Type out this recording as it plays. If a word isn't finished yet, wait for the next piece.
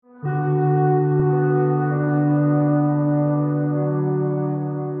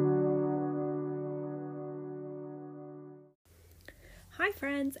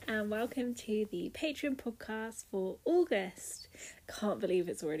welcome to the Patreon podcast for August. Can't believe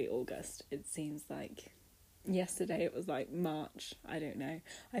it's already August. It seems like yesterday it was like March. I don't know.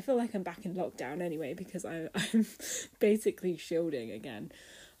 I feel like I'm back in lockdown anyway because I'm basically shielding again.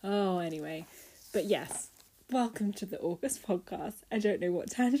 Anyway. But yes, welcome to the August podcast. I don't know what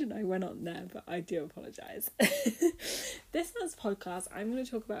tangent I went on there, but I do apologise. This month's podcast, I'm going to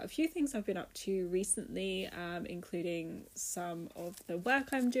talk about a few things I've been up to recently, including some of the work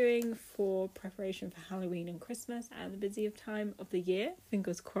I'm doing for preparation for Halloween and Christmas and the busiest time of the year,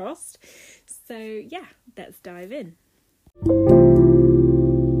 fingers crossed. So yeah, let's dive in.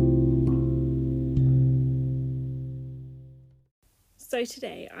 So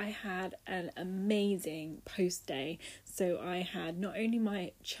today I had an amazing post day. So I had not only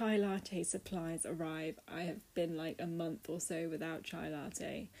my chai latte supplies arrive, I have been like a month or so without chai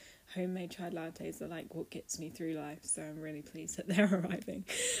latte. Homemade chai lattes are like what gets me through life, so I'm really pleased that they're arriving.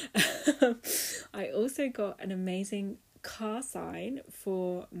 I also got an amazing car sign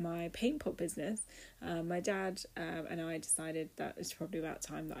for my paint pot business. My dad and I decided that it's probably about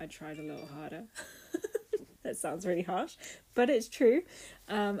time that I tried a little harder. That sounds really harsh, but it's true.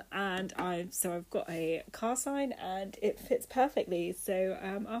 And I've got a car sign and it fits perfectly. So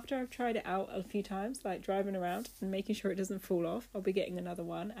after I've tried it out a few times, like driving around and making sure it doesn't fall off, I'll be getting another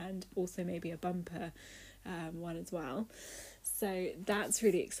one and also maybe a bumper one as well. So that's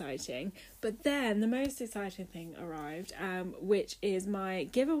really exciting. But then the most exciting thing arrived, which is my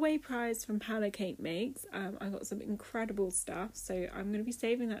giveaway prize from Paula Kate Makes. I got some incredible stuff, so I'm going to be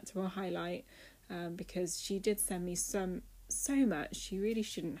saving that to a highlight. Because she did send me so much she really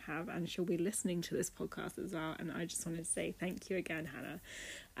shouldn't have, and she'll be listening to this podcast as well, and I just wanted to say thank you again,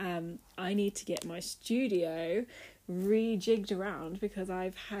 Hannah. I need to get my studio rejigged around because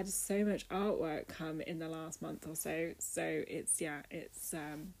I've had so much artwork come in the last month or so it's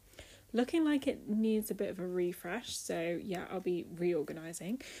looking like it needs a bit of a refresh. So yeah, I'll be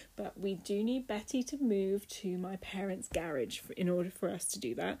reorganising, but we do need Betty to move to my parents' garage in order for us to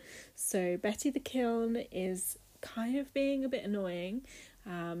do that. So Betty the Kiln is kind of being a bit annoying.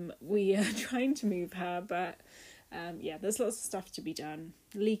 We are trying to move her, but there's lots of stuff to be done,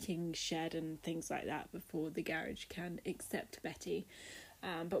 leaking shed and things like that before the garage can accept Betty.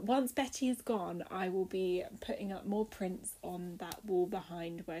 But once Betty is gone, I will be putting up more prints on that wall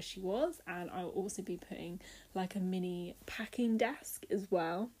behind where she was, and I'll also be putting like a mini packing desk as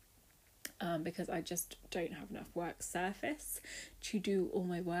well, because I just don't have enough work surface to do all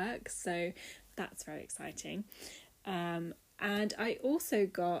my work, so that's very exciting. And I also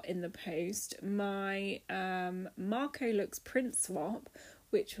got in the post my Marco Looks print swap,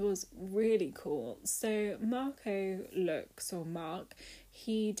 which was really cool. So Mark,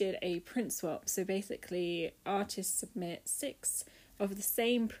 he did a print swap. So basically artists submit 6 of the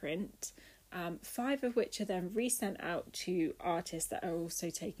same print, 5 of which are then resent out to artists that are also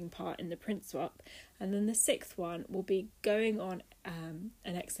taking part in the print swap, and then the 6th one will be going on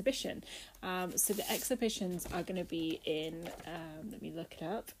an exhibition. So the exhibitions are going to be in let me look it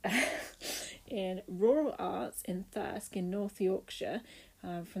up in Rural Arts in Thirsk in North Yorkshire,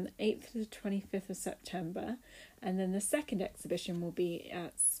 from the 8th to the 25th of September, and then the second exhibition will be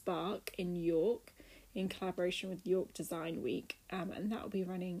at Spark in York in collaboration with York Design Week, and that will be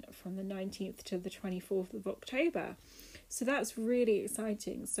running from the 19th to the 24th of October. So that's really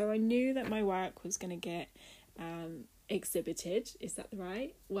exciting. So I knew that my work was going to get exhibited, is that the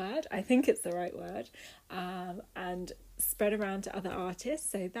right word? I think it's the right word, and spread around to other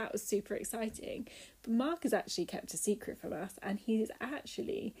artists, so that was super exciting. But Mark has actually kept a secret from us, and he's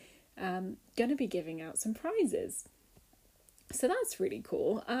actually going to be giving out some prizes, so that's really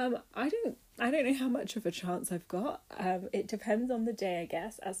cool. I don't know how much of a chance I've got. It depends on the day, I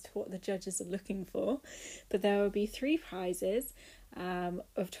guess, as to what the judges are looking for, but there will be 3 prizes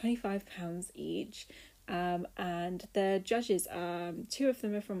of £25 each. And the judges, 2 of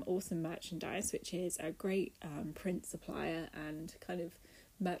them are from Awesome Merchandise, which is a great print supplier and kind of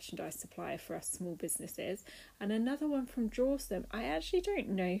merchandise supplier for us small businesses, and another one from Drawsome. I actually don't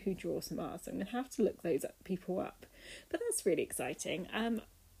know who Drawsome are, so I'm going to have to look those people up, but that's really exciting.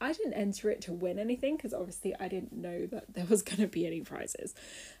 I didn't enter it to win anything because obviously I didn't know that there was going to be any prizes,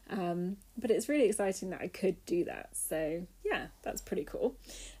 but it's really exciting that I could do that, so yeah, that's pretty cool.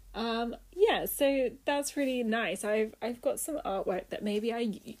 So that's really nice. I've got some artwork that maybe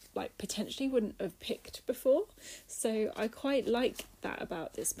I like potentially wouldn't have picked before, so I quite like that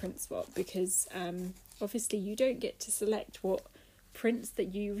about this print swap, because obviously you don't get to select what prints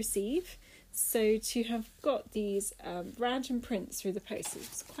that you receive, so to have got these random prints through the post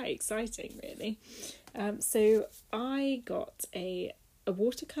is quite exciting, really. So I got a a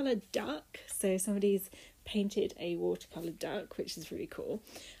watercolour duck. So somebody's painted a watercolour duck, which is really cool.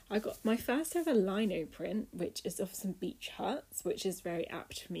 I got my first ever lino print, which is of some beach huts, which is very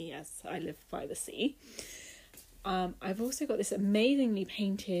apt for me as I live by the sea. I've also got this amazingly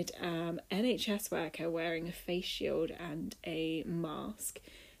painted NHS worker wearing a face shield and a mask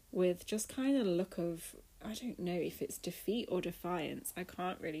with just kind of a look of, I don't know if it's defeat or defiance. I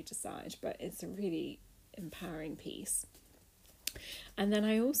can't really decide, but it's a really empowering piece. And then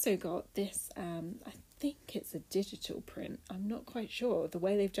I also got this, I think it's a digital print. I'm not quite sure. The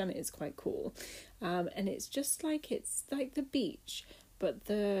way they've done it is quite cool. And it's like the beach, but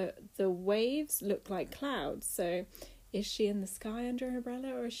the waves look like clouds. So is she in the sky under an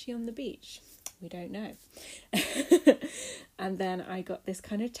umbrella or is she on the beach? We don't know. And then I got this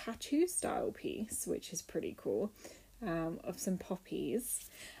kind of tattoo style piece, which is pretty cool, of some poppies.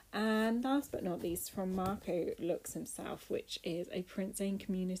 And last but not least, from Marco Looks himself, which is a print zone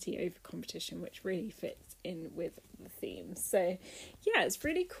community over competition, which really fits in with the theme. So yeah, it's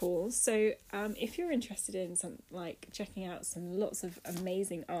really cool. So if you're interested in some, like, checking out lots of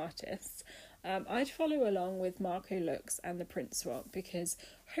amazing artists, I'd follow along with Marco Looks and the Print Swap, because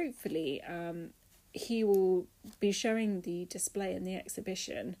hopefully he will be showing the display and the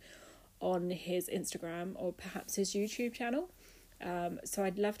exhibition on his Instagram or perhaps his YouTube channel. So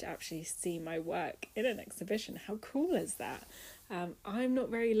I'd love to actually see my work in an exhibition. How cool is that? I'm not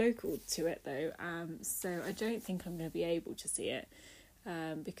very local to it though, so I don't think I'm going to be able to see it,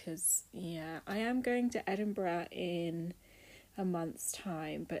 because I am going to Edinburgh in a month's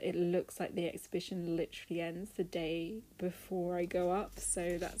time, but it looks like the exhibition literally ends the day before I go up,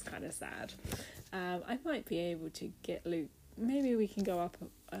 so that's kind of sad. I might be able to get Luke, maybe we can go up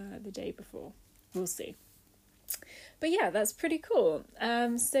the day before, we'll see. But yeah, that's pretty cool.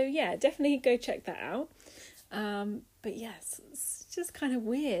 So yeah, definitely go check that out. But yes, it's just kind of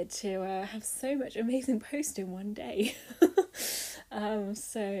weird to have so much amazing post in one day.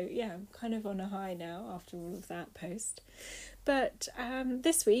 So yeah, I'm kind of on a high now after all of that post. But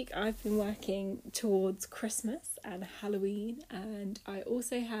this week I've been working towards Christmas and Halloween, and I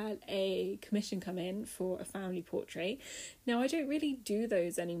also had a commission come in for a family portrait. Now I don't really do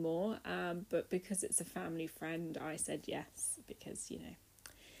those anymore, but because it's a family friend, I said yes, because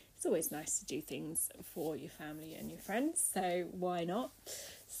it's always nice to do things for your family and your friends, so why not?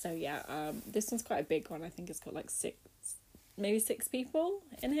 So yeah, this one's quite a big one. I think it's got like maybe six people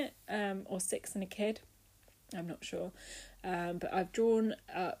in it, or six and a kid. I'm not sure. But I've drawn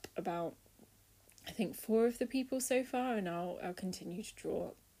up about, I think, 4 of the people so far, and I'll continue to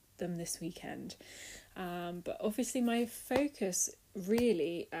draw them this weekend. But obviously my focus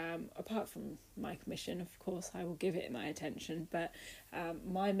really, apart from my commission, of course, I will give it my attention, but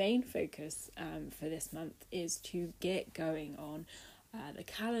my main focus for this month is to get going on the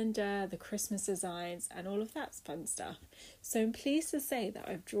calendar, the Christmas designs, and all of that fun stuff. So I'm pleased to say that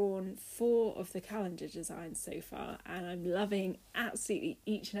I've drawn 4 of the calendar designs so far, and I'm loving absolutely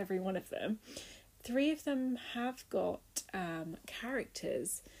each and every one of them. 3 of them have got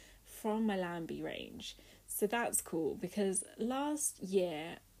characters from my Lambie range, so that's cool, because last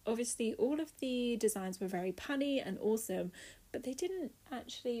year obviously all of the designs were very punny and awesome, but they didn't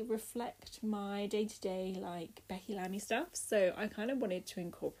actually reflect my day-to-day like Becky Lammy stuff, so I kind of wanted to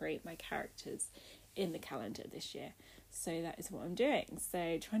incorporate my characters in the calendar this year. So that is what I'm doing.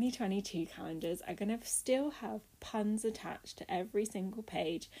 So 2022 calendars are going to still have puns attached to every single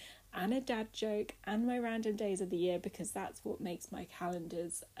page, and a dad joke, and my random days of the year, because that's what makes my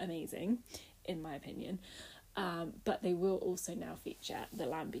calendars amazing, in my opinion. But they will also now feature the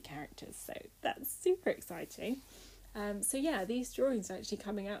Lambie characters, so that's super exciting. So yeah, these drawings are actually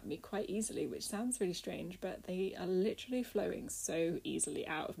coming at me quite easily, which sounds really strange, but they are literally flowing so easily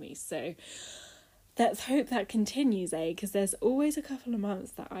out of me. So let's hope that continues, because there's always a couple of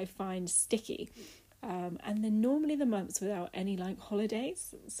months that I find sticky. And then normally the months without any like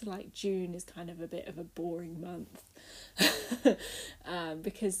holidays, so like June is kind of a bit of a boring month,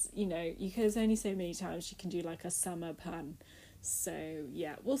 because there's only so many times you can do like a summer pun. So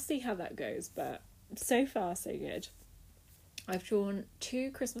yeah, we'll see how that goes, but so far so good. I've drawn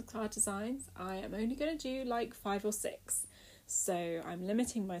 2 Christmas card designs. I am only going to do like 5 or 6, so I'm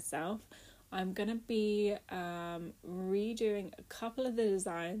limiting myself. I'm going to be redoing a couple of the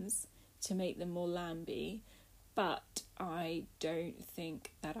designs to make them more Lambie, but I don't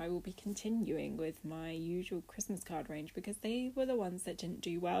think that I will be continuing with my usual Christmas card range, because they were the ones that didn't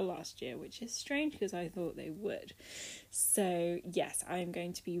do well last year, which is strange because I thought they would. So yes, I'm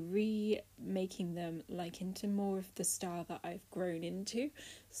going to be remaking them like into more of the style that I've grown into.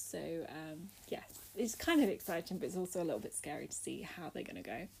 So yes, it's kind of exciting, but it's also a little bit scary to see how they're going to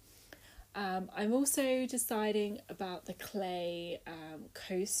go. I'm also deciding about the clay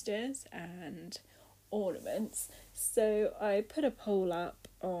coasters and ornaments. So I put a poll up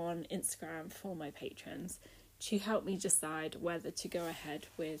on Instagram for my patrons to help me decide whether to go ahead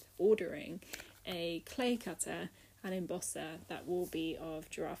with ordering a clay cutter and embosser that will be of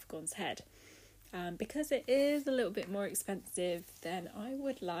Giraffegon's head. Because it is a little bit more expensive than I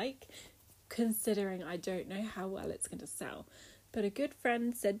would like, considering I don't know how well it's going to sell. But a good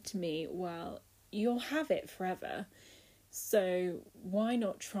friend said to me, well, you'll have it forever, so why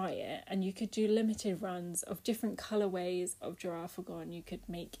not try it? And you could do limited runs of different colourways of Giraffegon. You could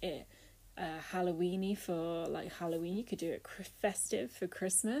make it Halloweeny for like Halloween. You could do it festive for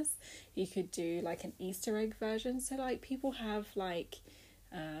Christmas. You could do like an Easter egg version. So like people have like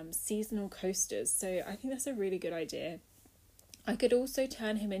seasonal coasters. So I think that's a really good idea. I could also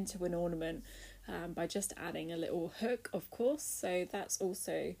turn him into an ornament by just adding a little hook, of course. So that's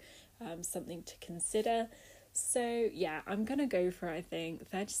also something to consider. So yeah, I'm going to go for, I think,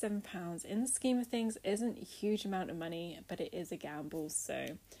 £37 in the scheme of things isn't a huge amount of money, but it is a gamble. So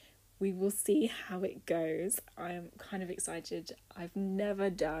we will see how it goes. I am kind of excited. I've never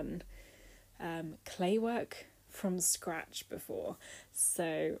done clay work from scratch before.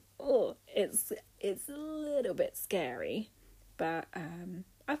 So it's a little bit scary, but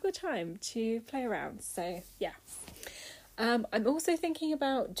I've got time to play around. So yeah. I'm also thinking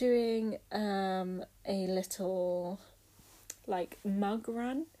about doing a little like mug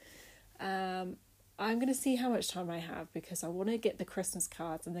run. I'm going to see how much time I have because I want to get the Christmas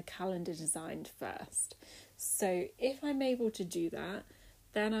cards and the calendar designed first. So if I'm able to do that,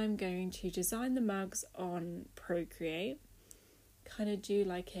 then I'm going to design the mugs on Procreate, kind of do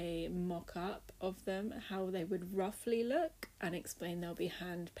like a mock-up of them, how they would roughly look, and explain they'll be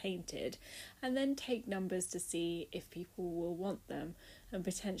hand painted, and then take numbers to see if people will want them and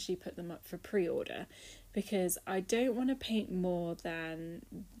potentially put them up for pre-order, because I don't want to paint more than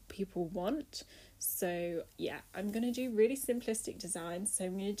people want. So yeah, I'm going to do really simplistic designs. So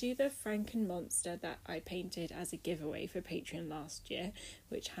I'm going to do the Franken monster that I painted as a giveaway for Patreon last year,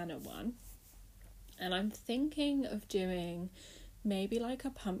 which Hannah won. And I'm thinking of doing maybe like a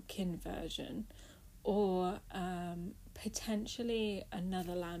pumpkin version, or potentially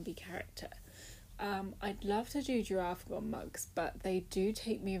another Lambie character. I'd love to do Giraffegon mugs, but they do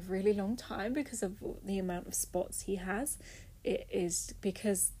take me a really long time because of the amount of spots he has. It is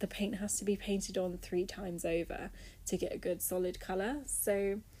because the paint has to be painted on 3 times over to get a good solid colour.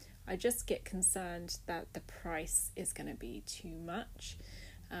 So I just get concerned that the price is going to be too much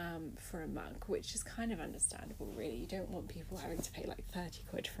for a mug, which is kind of understandable really. You don't want people having to pay like 30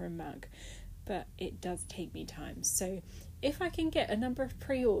 quid for a mug, but it does take me time. So if I can get a number of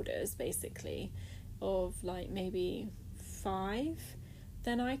pre-orders basically of like maybe 5,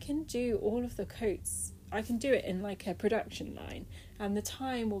 then I can do all of the coats. I can do it in like a production line and the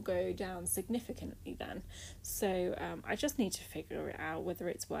time will go down significantly then. So I just need to figure it out whether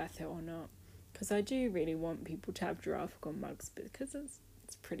it's worth it or not, because I do really want people to have Giraffegon mugs because it's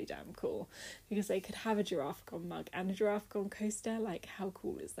pretty damn cool, because they could have a Giraffegon mug and a Giraffegon coaster. Like, how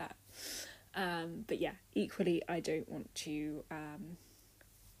cool is that? But yeah, equally I don't want to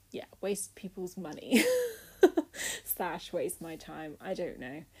waste people's money / waste my time. I don't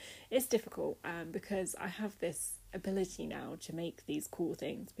know, it's difficult because I have this ability now to make these cool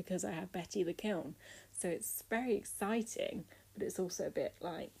things because I have Betty the Kiln, so it's very exciting, but it's also a bit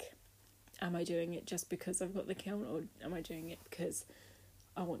like, am I doing it just because I've got the kiln, or am I doing it because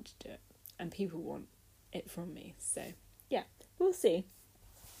I want to do it and people want it from me? So yeah, we'll see.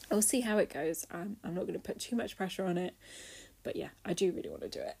 I'll see how it goes. I'm not going to put too much pressure on it, but yeah, I do really want to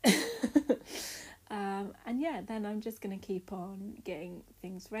do it. And yeah, then I'm just going to keep on getting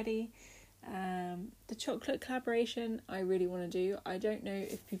things ready. The chocolate collaboration I really want to do. I don't know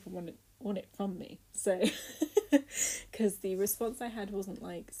if people want it from me, so because the response I had wasn't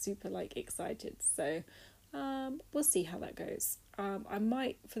like super like excited, so we'll see how that goes. I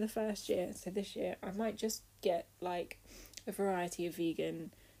might, for the first year, so this year, I might just get like a variety of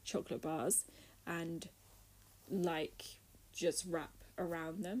vegan chocolate bars and like just wrap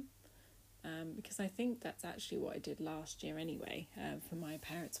around them, because I think that's actually what I did last year anyway. For my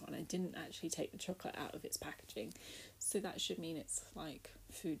parents' one, I didn't actually take the chocolate out of its packaging, so that should mean it's like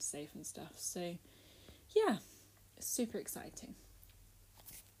food safe and stuff. So yeah, super exciting.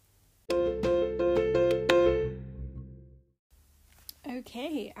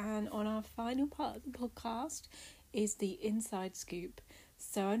 Okay, and on our final part of the podcast is the inside scoop.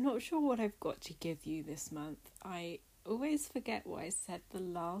 So I'm not sure what I've got to give you this month. I always forget what I said the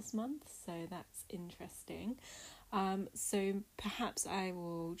last month, so that's interesting. So perhaps I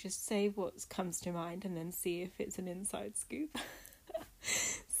will just say what comes to mind and then see if it's an inside scoop.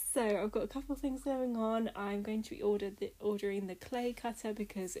 So I've got a couple of things going on. I'm going to be ordering the clay cutter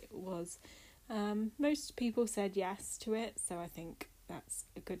because it was most people said yes to it, so I think that's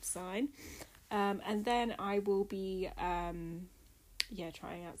a good sign. And then I will be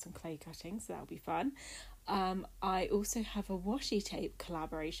trying out some clay cutting, so that'll be fun. I also have a washi tape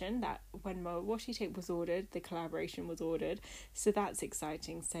collaboration that when my washi tape was ordered, the collaboration was ordered, so that's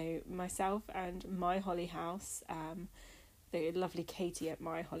exciting. So myself and My Holly House, the lovely Katie at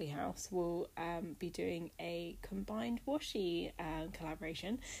My Holly House, will be doing a combined washi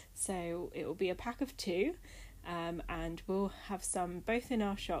collaboration. So it will be a pack of 2, and we'll have some both in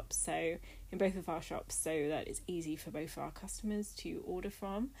our shops, so in both of our shops, so that it's easy for both our customers to order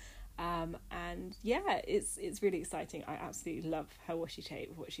from. And yeah, it's really exciting. I absolutely love her washi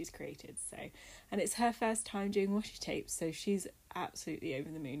tape, what she's created. So, and it's her first time doing washi tape, so she's absolutely over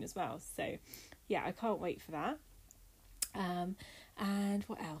the moon as well. So yeah, I can't wait for that. And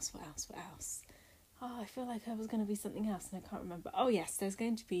what else? Oh, I feel like there was going to be something else and I can't remember. Oh yes, there's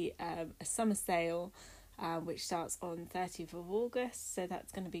going to be a summer sale which starts on 30th of August. So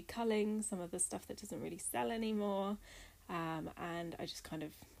that's going to be culling some of the stuff that doesn't really sell anymore. And I just kind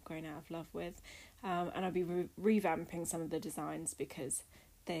of grown out of love with. And I'll be revamping some of the designs because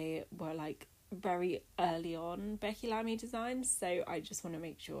they were like very early on Becky Lammy designs. So I just want to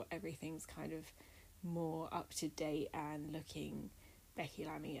make sure everything's kind of more up to date and looking Becky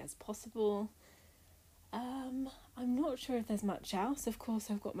Lammy as possible. I'm not sure if there's much else. Of course,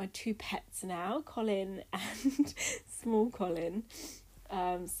 I've got my 2 pets now, Colin and small Colin.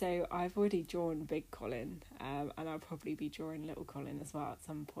 So I've already drawn big Colin, and I'll probably be drawing little Colin as well at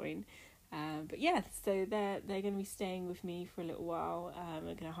some point. But yeah, so they're going to be staying with me for a little while.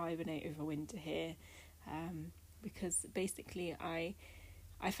 They're going to hibernate over winter here, because basically I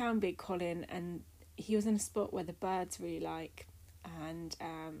found big Colin and he was in a spot where the birds really like, and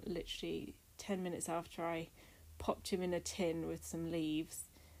literally 10 minutes after I popped him in a tin with some leaves,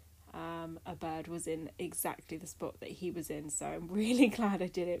 a bird was in exactly the spot that he was in. So I'm really glad I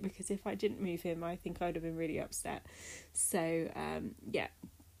did it, because if I didn't move him, I think I'd have been really upset. So yeah,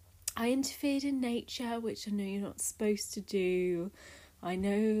 I interfered in nature, which I know you're not supposed to do. I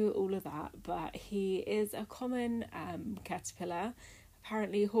know all of that, but he is a common caterpillar.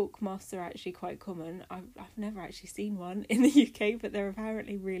 Apparently hawk moths are actually quite common. I've never actually seen one in the UK, but they're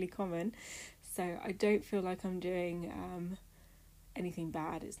apparently really common. So I don't feel like I'm doing anything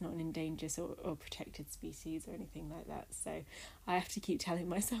bad. It's not an endangered or protected species or anything like that. So I have to keep telling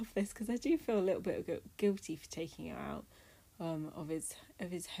myself this, because I do feel a little bit guilty for taking him out of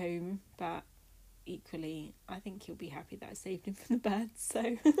his home. But equally, I think he'll be happy that I saved him from the birds.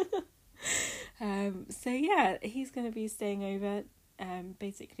 So so yeah, he's going to be staying over.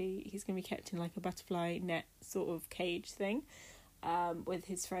 Basically he's going to be kept in like a butterfly net sort of cage thing, with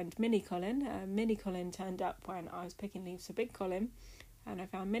his friend Mini Colin. Mini Colin turned up when I was picking leaves for Big Colin, and I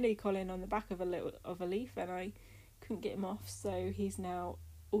found Mini Colin on the back of a leaf, and I couldn't get him off, so he's now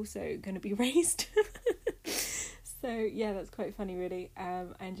also going to be raised. So yeah, that's quite funny really. I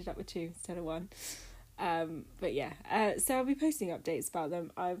ended up with 2 instead of 1. But yeah, so I'll be posting updates about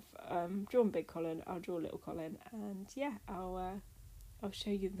them. I've drawn Big Colin, I'll draw Little Colin, and yeah, I'll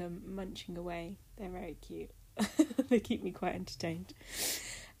show you them munching away. They're very cute. They keep me quite entertained.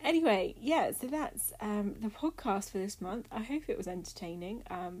 Anyway, yeah, so that's the podcast for this month. I hope it was entertaining.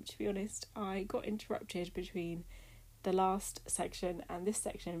 To be honest, I got interrupted between the last section and this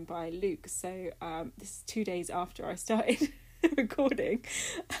section by Luke. So this is 2 days after I started recording.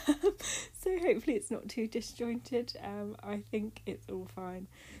 So hopefully it's not too disjointed. I think it's all fine.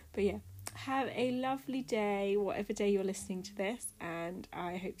 But yeah, have a lovely day, whatever day you're listening to this, and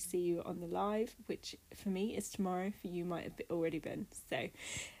I hope to see you on the live, which for me is tomorrow, for you might have already been. So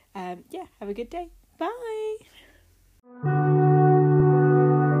yeah, have a good day. Bye.